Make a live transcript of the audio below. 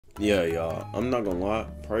Yeah, y'all, I'm not gonna lie,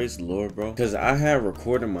 praise the Lord, bro, because I had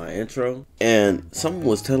recorded my intro and someone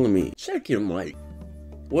was telling me, check your mic.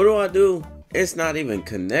 What do I do? It's not even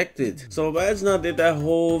connected. So imagine I did that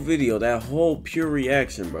whole video, that whole pure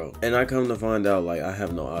reaction, bro, and I come to find out, like, I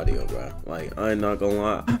have no audio, bro. Like, I ain't not gonna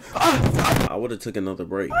lie, I would have took another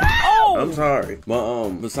break. I'm sorry,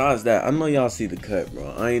 but besides that, I know y'all see the cut,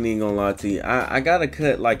 bro. I ain't even gonna lie to you. I got a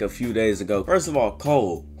cut like a few days ago. First of all,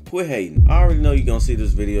 Cole, quit hating. I already know you gonna see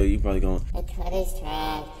this video. You probably gonna, the cut is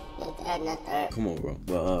trash. Come on, bro.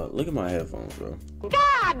 But look at my headphones, bro.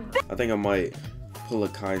 God! I think I might pull a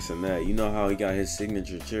Kais in that. You know how he got his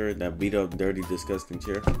signature chair, that beat up, dirty, disgusting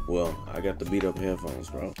chair? Well, I got the beat up headphones,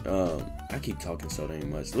 bro. I keep talking so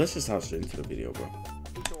dang much. Let's just hop straight into the video, bro.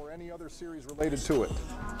 Or any other series related to it.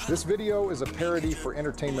 This video is a parody for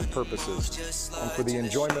entertainment purposes and for the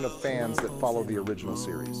enjoyment of fans that follow the original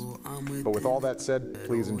series. But with all that said,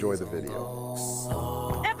 please enjoy the video.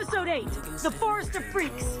 Episode 8, The Forest of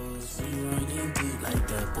Freaks.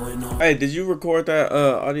 Hey, did you record that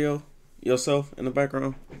audio yourself in the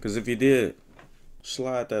background? Because if you did,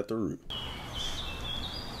 slide that through.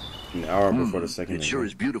 An hour before the second. It sure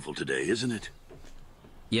is beautiful today, isn't it?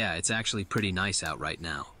 Yeah, it's actually pretty nice out right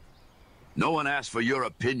now. No one asked for your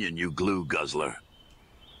opinion, you glue guzzler.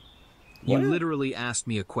 You literally asked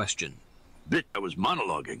me a question. Bitch, I was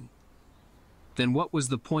monologuing. Then what was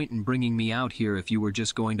the point in bringing me out here if you were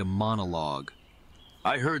just going to monologue?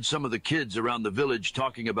 I heard some of the kids around the village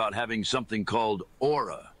talking about having something called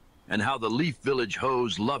aura, and how the Leaf Village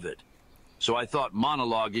hoes love it. So I thought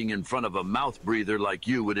monologuing in front of a mouth breather like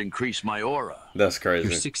you would increase my aura. That's crazy.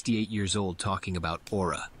 You're 68 years old talking about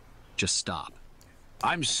aura. Just stop.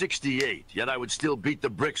 I'm 68, yet I would still beat the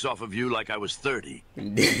bricks off of you like I was 30.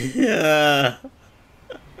 Yeah.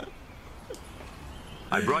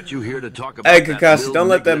 I brought you here to talk about Hey, Kakashi, don't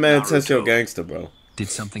let that man test your Naruto. gangster, bro. Did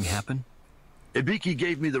something happen? Ibiki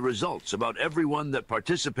gave me the results about everyone that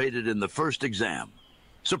participated in the first exam.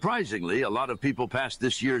 Surprisingly, a lot of people passed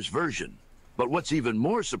this year's version. But what's even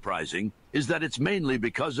more surprising is that it's mainly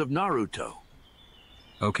because of Naruto.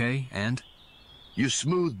 Okay, and? You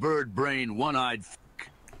smooth bird brain, one-eyed f***.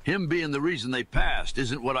 Him being the reason they passed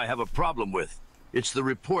isn't what I have a problem with. It's the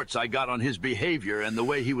reports I got on his behavior and the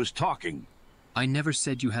way he was talking. I never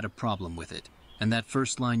said you had a problem with it, and that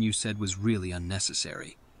first line you said was really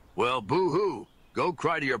unnecessary. Well, boo-hoo. Go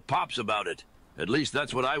cry to your pops about it. At least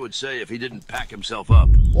that's what I would say if he didn't pack himself up.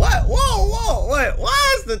 What? Whoa, wait.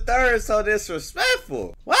 Why is the third so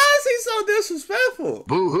disrespectful? Why is he so disrespectful?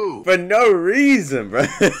 Boo-hoo. For no reason, bro.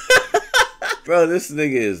 Bro, this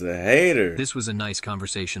nigga is a hater. This was a nice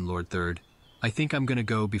conversation, Lord Third. I think I'm gonna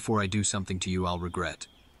go before I do something to you I'll regret.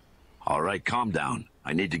 All right, calm down.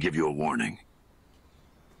 I need to give you a warning.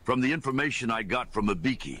 From the information I got from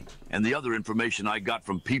Ibiki, and the other information I got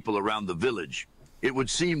from people around the village, it would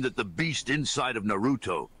seem that the beast inside of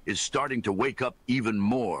Naruto is starting to wake up even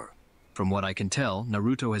more. From what I can tell,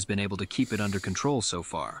 Naruto has been able to keep it under control so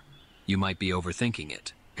far. You might be overthinking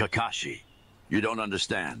it. Kakashi, you don't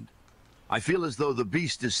understand. I feel as though the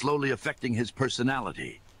beast is slowly affecting his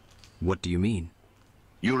personality. What do you mean?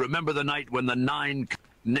 You remember the night when the 9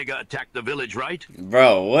 nigga attacked the village, right?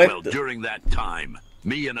 Bro, what? Well, during that time,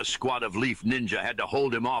 me and a squad of Leaf Ninja had to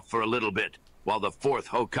hold him off for a little bit, while the 4th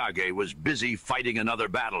Hokage was busy fighting another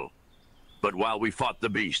battle. But while we fought the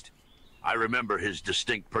beast, I remember his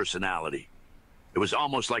distinct personality. It was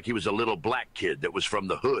almost like he was a little black kid that was from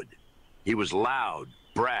the hood. He was loud,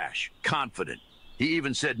 brash, confident. He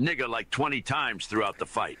even said nigga like 20 times throughout the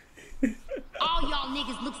fight. All y'all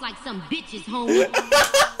niggas looks like some bitches, homie. And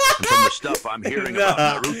from the stuff I'm hearing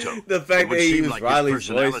about Naruto, the fact it would that he seem used like Riley's his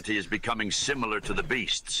personality is becoming similar to the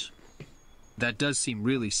beast's. That does seem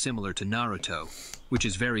really similar to Naruto, which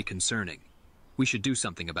is very concerning. We should do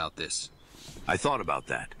something about this. I thought about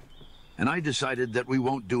that, and I decided that we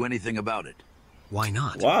won't do anything about it. Why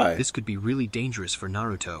not? Why? This could be really dangerous for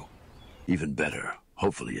Naruto. Even better,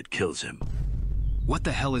 hopefully it kills him. What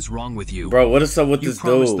the hell is wrong with you? Bro, what is up with You this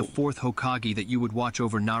promised dude? the 4th Hokage that you would watch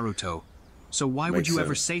over Naruto. So why would Makes you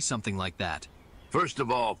ever sense. say something like that? First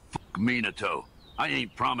of all, fuck Minato. I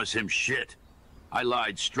ain't promised him shit. I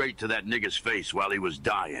lied straight to that nigga's face while he was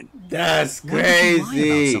dying. That's Why would you lie about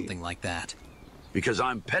crazy. something like that? Because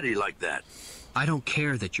I'm petty like that. I don't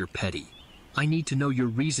care that you're petty. I need to know your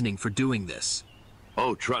reasoning for doing this.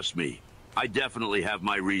 Oh, trust me. I definitely have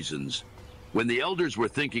my reasons. When the elders were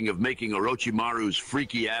thinking of making Orochimaru's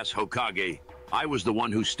freaky-ass Hokage, I was the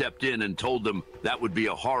one who stepped in and told them that would be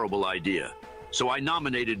a horrible idea. So I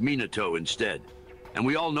nominated Minato instead. And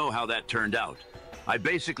we all know how that turned out. I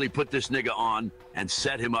basically put this nigga on and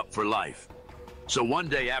set him up for life. So one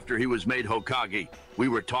day after he was made Hokage, we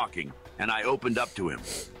were talking, and I opened up to him.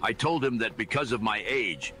 I told him that because of my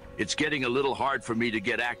age, it's getting a little hard for me to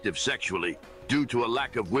get active sexually due to a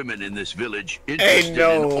lack of women in this village interested in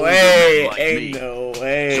older men like me. No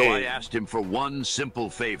way. So I asked him for one simple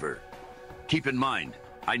favor. Keep in mind,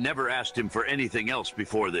 I never asked him for anything else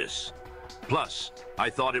before this. Plus, I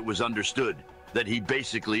thought it was understood that he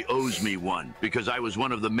basically owes me one because I was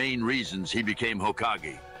one of the main reasons he became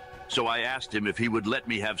Hokage. So I asked him if he would let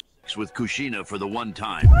me have sex with Kushina for the one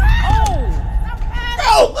time. Bro,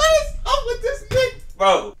 what is up with this nigga?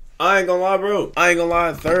 Bro, I ain't gonna lie, bro. I ain't gonna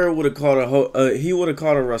lie. Third would have caught he would have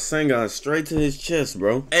caught a Rasengan straight to his chest,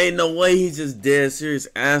 bro. Ain't no way he just dead serious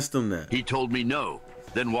asked him that. He told me no,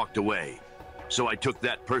 then walked away. So I took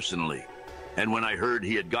that personally. And when I heard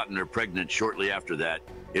he had gotten her pregnant shortly after that,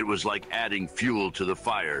 it was like adding fuel to the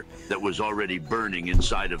fire that was already burning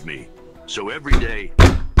inside of me. So every day,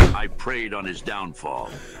 I prayed on his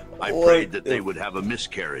downfall. I prayed that they would have a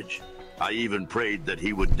miscarriage. I even prayed that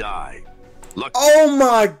he would die. Oh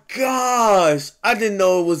my gosh! I didn't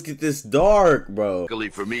know it was get this dark, bro. Luckily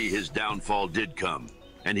for me, his downfall did come,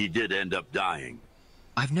 and he did end up dying.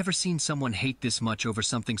 I've never seen someone hate this much over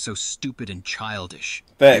something so stupid and childish.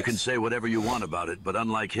 Facts. You can say whatever you want about it, but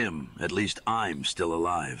unlike him, at least I'm still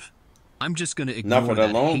alive. I'm just gonna ignore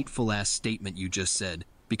that long. hateful-ass statement you just said,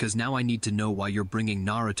 because now I need to know why you're bringing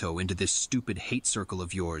Naruto into this stupid hate circle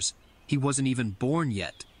of yours. He wasn't even born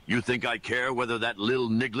yet. You think I care whether that little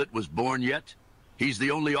niglet was born yet? He's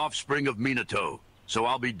the only offspring of Minato, so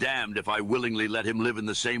I'll be damned if I willingly let him live in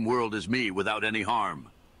the same world as me without any harm.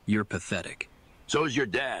 You're pathetic. So is your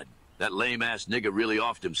dad. That lame-ass nigga really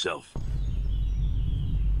offed himself.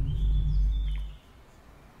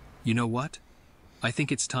 You know what? I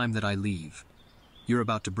think it's time that I leave. You're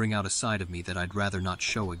about to bring out a side of me that I'd rather not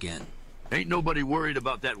show again. Ain't nobody worried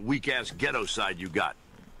about that weak-ass ghetto side you got.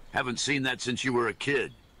 Haven't seen that since you were a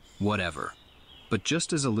kid. Whatever. But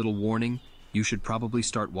just as a little warning, you should probably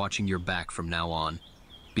start watching your back from now on,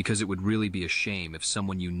 because it would really be a shame if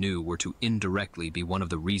someone you knew were to indirectly be one of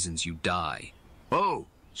the reasons you die. Oh,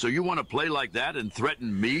 so you want to play like that and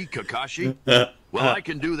threaten me, Kakashi? Well, I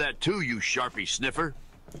can do that too, you Sharpie sniffer.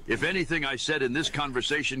 If anything I said in this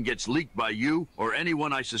conversation gets leaked by you or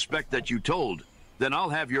anyone I suspect that you told, then I'll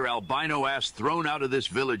have your albino ass thrown out of this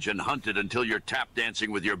village and hunted until you're tap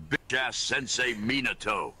dancing with your bitch-ass sensei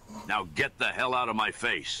Minato. Now get the hell out of my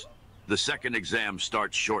face. The second exam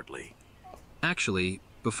starts shortly. Actually,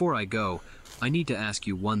 before I go, I need to ask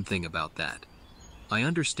you one thing about that. I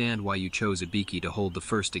understand why you chose Ibiki to hold the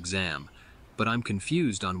first exam, but I'm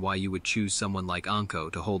confused on why you would choose someone like Anko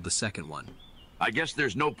to hold the second one. I guess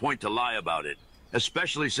there's no point to lie about it,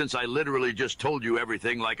 especially since I literally just told you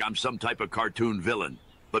everything like I'm some type of cartoon villain.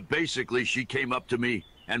 But basically, she came up to me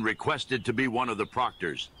and requested to be one of the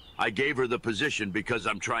proctors. I gave her the position because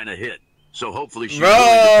I'm trying to hit, so hopefully she's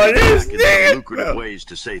willing to pay back in some lucrative ways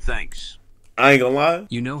to say thanks. I ain't gonna lie.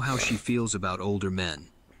 You know how she feels about older men,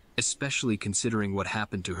 especially considering what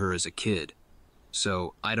happened to her as a kid.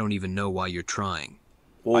 So I don't even know why you're trying.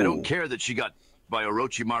 Ooh. I don't care that she got by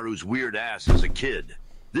Orochimaru's weird ass as a kid.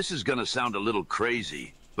 This is gonna sound a little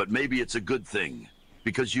crazy, but maybe it's a good thing.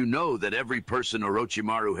 Because you know that every person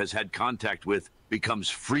Orochimaru has had contact with becomes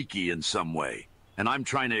freaky in some way. And I'm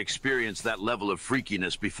trying to experience that level of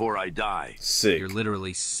freakiness before I die. Sick. You're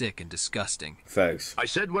literally sick and disgusting. Facts. I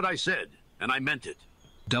said what I said, and I meant it.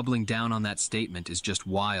 Doubling down on that statement is just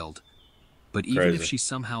wild. But even Crazy. if she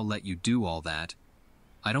somehow let you do all that,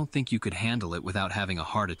 I don't think you could handle it without having a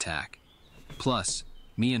heart attack. Plus,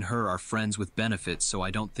 me and her are friends with benefits, so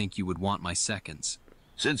I don't think you would want my seconds.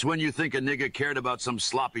 Since when you think a nigga cared about some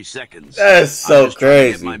sloppy seconds? That's so I'm just trying to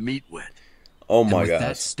crazy. get my meat wet. Oh And my with that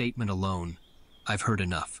gosh. statement alone, I've heard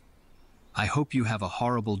enough. I hope you have a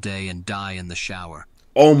horrible day and die in the shower.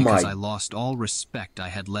 Oh Because my. I lost all respect I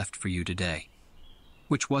had left for you today.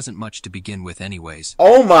 Which wasn't much to begin with anyways.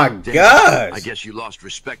 Oh my Damn, gosh. I guess you lost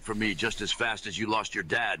respect for me just as fast as you lost your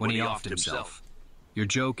dad When when he he offed offed himself. Your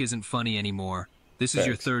joke isn't funny anymore. This is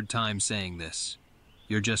your Thanks. third time saying this.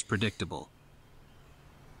 You're just predictable.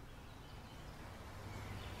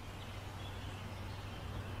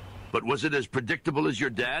 But was it as predictable as your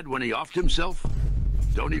dad when he offed himself?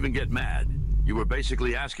 Don't even get mad. You were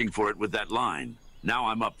basically asking for it with that line. Now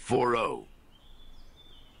I'm up 4-0.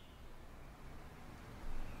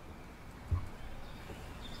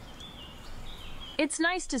 It's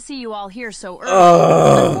nice to see you all here so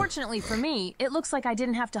early. Unfortunately for me, it looks like I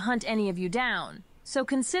didn't have to hunt any of you down. So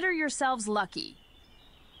consider yourselves lucky.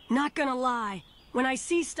 Not gonna lie, when I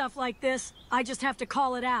see stuff like this, I just have to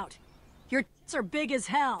call it out. Your tits are big as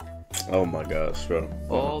hell. Oh my gosh, bro.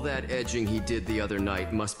 All that edging he did the other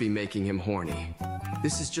night must be making him horny.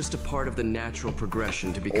 This is just a part of the natural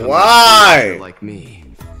progression to become Why? like me.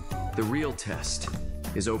 The real test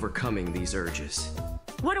is overcoming these urges.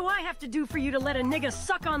 What do I have to do for you to let a nigga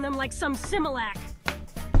suck on them like some Similac?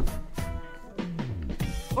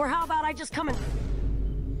 Or how about I just come and...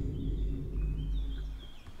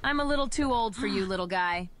 I'm a little too old for you, little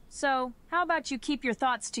guy. So, how about you keep your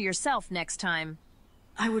thoughts to yourself next time?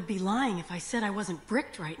 I would be lying if I said I wasn't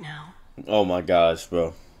bricked right now. Oh my gosh,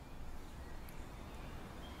 bro.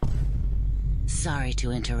 Sorry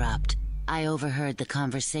to interrupt. I overheard the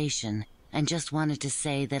conversation and just wanted to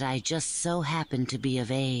say that I just so happened to be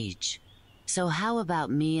of age. So how about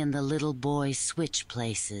me and the little boy switch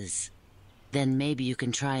places? Then maybe you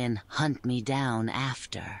can try and hunt me down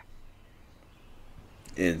after.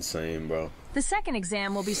 Insane, bro. The second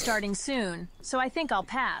exam will be starting soon, so I think I'll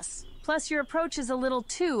pass. Plus, your approach is a little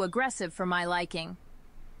too aggressive for my liking.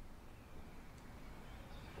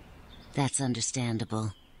 That's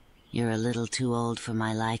understandable. You're a little too old for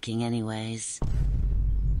my liking anyways.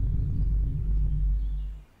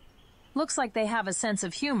 Looks like they have a sense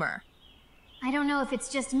of humor. I don't know if it's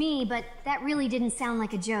just me, but that really didn't sound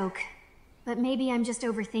like a joke. But maybe I'm just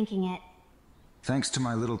overthinking it. Thanks to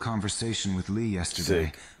my little conversation with Lee yesterday,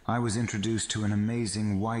 Sick. I was introduced to an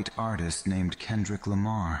amazing white artist named Kendrick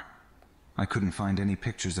Lamar. I couldn't find any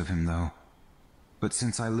pictures of him though. But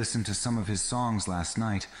since I listened to some of his songs last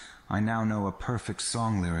night, I now know a perfect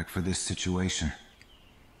song lyric for this situation.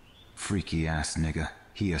 Freaky ass nigga,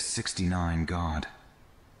 he a 69 god.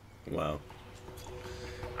 Wow.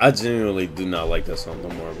 I genuinely do not like that song no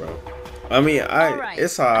more, bro. I mean, it's I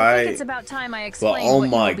alright. think it's about time I explain But oh what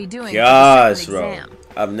you my will be doing gosh, for the bro. second exam.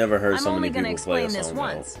 I've never heard I'm so only many gonna people play a explain this song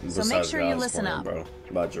once, though, so make besides sure you God's listen Plan, up. bro,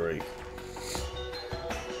 by Drake.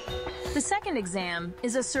 The second exam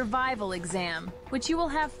is a survival exam, which you will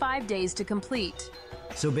have 5 days to complete.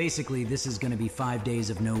 So basically, this is gonna be 5 days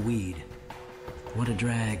of no weed. What a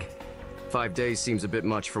drag. 5 days seems a bit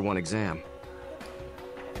much for one exam.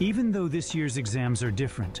 Even though this year's exams are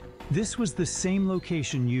different, this was the same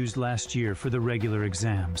location used last year for the regular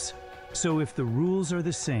exams. So if the rules are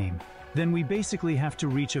the same, then we basically have to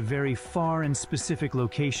reach a very far and specific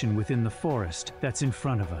location within the forest that's in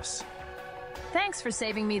front of us. Thanks for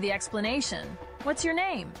saving me the explanation. What's your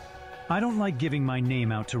name? I don't like giving my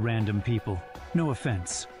name out to random people. No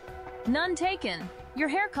offense. None taken. Your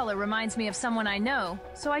hair color reminds me of someone I know,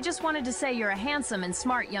 so I just wanted to say you're a handsome and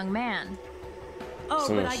smart young man. Oh,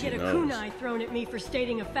 Someone but I she get a knows. kunai thrown at me for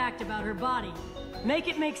stating a fact about her body. Make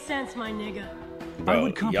it make sense, my nigga. Bro, I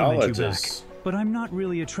would y'all compliment are you just... back, but I'm not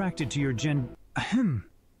really attracted to your Ahem.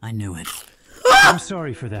 I knew it. I'm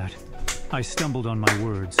sorry for that. I stumbled on my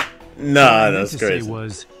words. Nah, What I meant that's to crazy. say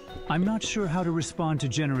was, I'm not sure how to respond to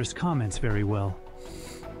generous comments very well.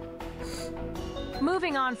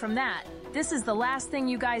 Moving on from that, this is the last thing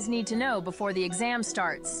you guys need to know before the exam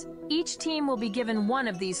starts. Each team will be given one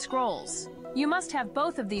of these scrolls. You must have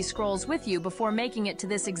both of these scrolls with you before making it to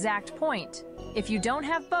this exact point. If you don't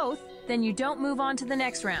have both, then you don't move on to the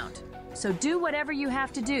next round. So do whatever you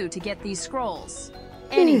have to do to get these scrolls.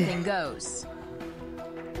 Anything goes.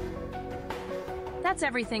 That's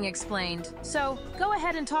everything explained. So go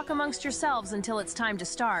ahead and talk amongst yourselves until it's time to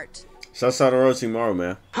start. Shouts out to Orochimaru,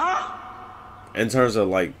 man. Huh? In terms of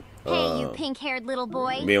like, Hey, you pink-haired little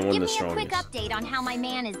boy. being one Give of the me a quick strongest. update on how my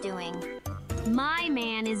man is doing. My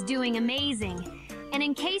man is doing amazing. And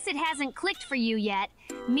in case it hasn't clicked for you yet,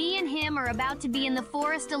 me and him are about to be in the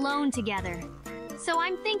forest alone together. So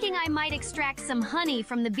I'm thinking I might extract some honey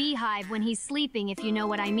from the beehive when he's sleeping, if you know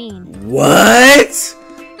what I mean. What?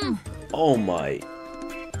 Oh my.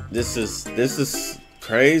 This is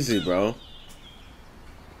crazy, bro.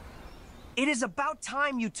 It is about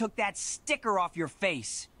time you took that sticker off your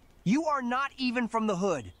face. You are not even from the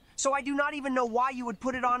hood, so I do not even know why you would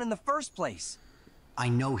put it on in the first place. I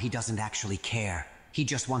know he doesn't actually care. He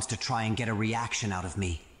just wants to try and get a reaction out of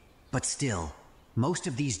me. But still, most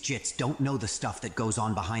of these jits don't know the stuff that goes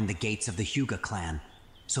on behind the gates of the Hyuga clan.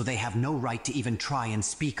 So they have no right to even try and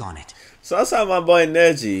speak on it. So I saw my boy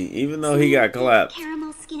Neji, even though he got clapped.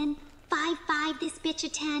 Caramel skin, 5'5", this bitch a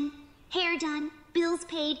 10. Hair done, bills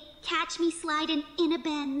paid, catch me sliding in a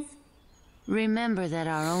Benz. Remember that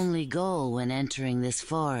our only goal when entering this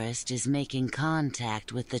forest is making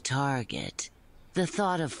contact with the target. The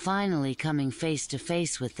thought of finally coming face to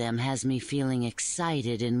face with them has me feeling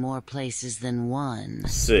excited in more places than one.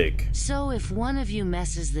 Sick. So if one of you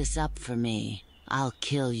messes this up for me, I'll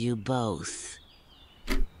kill you both.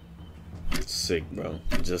 Sick, bro.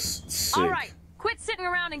 Just sick. All right, quit sitting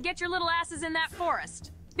around and get your little asses in that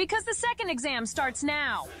forest. Because the second exam starts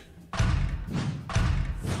now.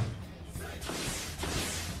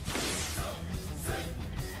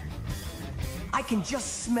 I can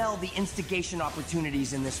just smell the instigation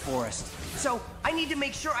opportunities in this forest. So I need to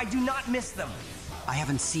make sure I do not miss them. I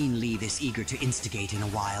haven't seen Lee this eager to instigate in a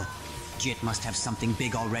while. Jit must have something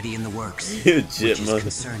big already in the works, which is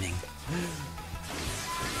concerning.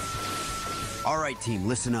 All right, team,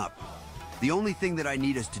 listen up. The only thing that I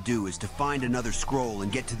need us to do is to find another scroll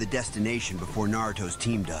and get to the destination before Naruto's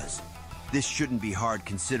team does. This shouldn't be hard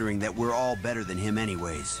considering that we're all better than him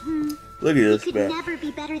anyways. Look at this, You could never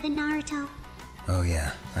be better than Naruto. Oh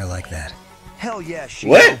yeah, I like that. Hell yeah, Shino.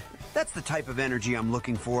 What? That's the type of energy I'm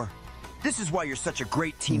looking for. This is why you're such a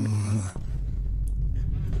great team.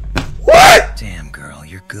 What? Damn, girl,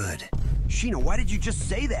 you're good. Shino, why did you just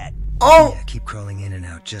say that? Oh! Yeah, keep crawling in and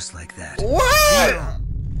out just like that. What?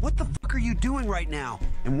 What the fuck are you doing right now?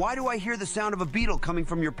 And why do I hear the sound of a beetle coming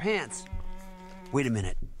from your pants? Wait a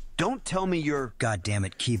minute. Don't tell me you're... God damn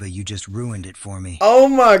it, Kiba, you just ruined it for me. Oh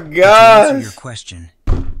my To gosh! answer your question,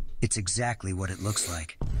 it's exactly what it looks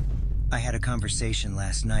like. I had a conversation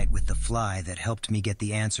last night with the fly that helped me get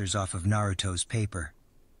the answers off of Naruto's paper.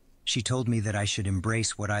 She told me that I should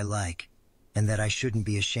embrace what I like, and that I shouldn't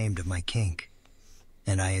be ashamed of my kink.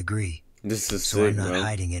 And I agree. This is so sick, I'm not bro.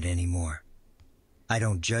 hiding it anymore. I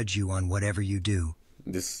don't judge you on whatever you do,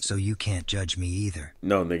 so you can't judge me either.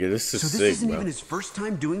 No, nigga, this is So this sick, isn't bro. even his first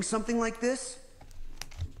time doing something like this?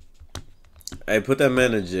 Hey, put that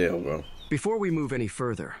man in jail, bro. Before we move any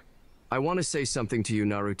further, I want to say something to you,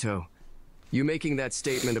 Naruto. You making that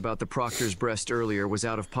statement about the proctor's breast earlier was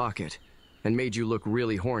out of pocket and made you look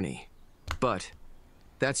really horny. But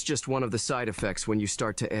that's just one of the side effects when you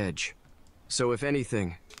start to edge. So if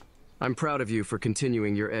anything, I'm proud of you for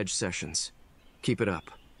continuing your edge sessions. Keep it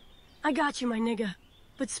up. I got you, my nigga.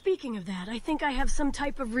 But speaking of that, I think I have some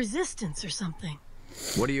type of resistance or something.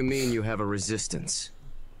 What do you mean you have a resistance?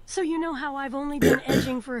 So you know how I've only been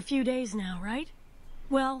edging for a few days now, right?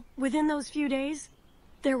 Well, within those few days,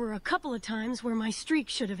 there were a couple of times where my streak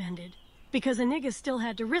should have ended, because a nigga still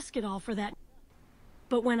had to risk it all for that.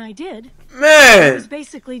 But when I did, man, I was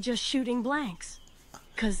basically just shooting blanks,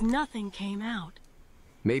 cause nothing came out.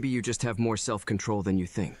 Maybe you just have more self-control than you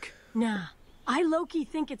think. Nah, I low-key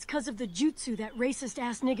think it's cause of the jutsu that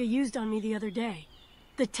racist-ass nigga used on me the other day.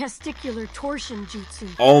 The testicular torsion jutsu.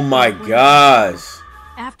 Oh my gosh.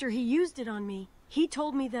 After he used it on me, he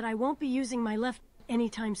told me that I won't be using my left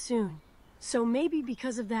anytime soon. So maybe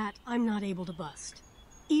because of that, I'm not able to bust.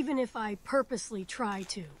 Even if I purposely try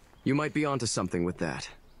to. You might be onto something with that.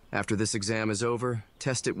 After this exam is over,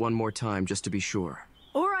 test it one more time just to be sure.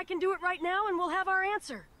 Or I can do it right now and we'll have our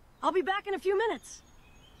answer. I'll be back in a few minutes.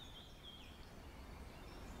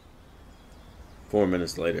 4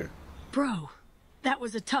 minutes later. Bro, that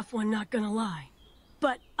was a tough one, not gonna lie.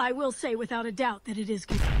 But I will say without a doubt that it is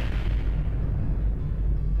good.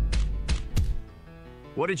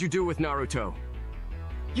 What did you do with Naruto?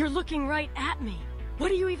 You're looking right at me.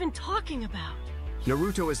 What are you even talking about?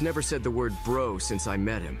 Naruto has never said the word bro since I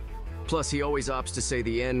met him. Plus, he always opts to say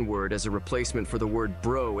the N-word as a replacement for the word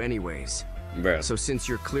bro anyways. Bruh. So since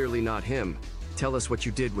you're clearly not him, tell us what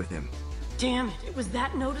you did with him. Damn it, it was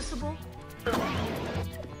that noticeable?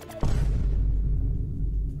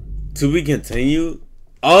 To be continued?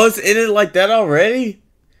 Oh, it's ended like that already?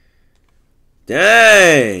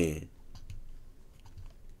 Dang.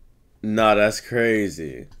 Nah, that's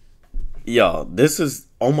crazy. Yo, this is,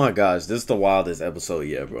 oh my gosh, this is the wildest episode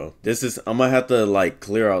yet, bro. This is, I'm gonna have to like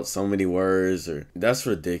clear out so many words, or that's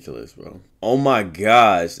ridiculous, bro. Oh my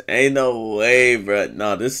gosh, ain't no way, bro.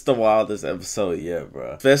 Nah, this is the wildest episode yet,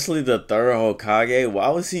 bro. Especially the third Hokage. Why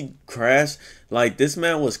was he crash? Like, this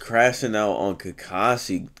man was crashing out on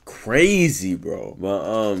Kakashi. Crazy, bro.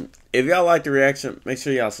 But if y'all like the reaction, make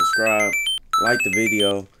sure y'all subscribe, like the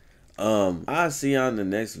video. I'll see y'all in the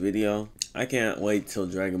next video. I can't wait till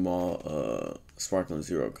Dragon Ball Sparkling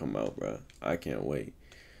Zero come out, bro. I can't wait.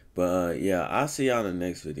 But yeah, I'll see y'all in the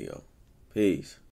next video. Peace.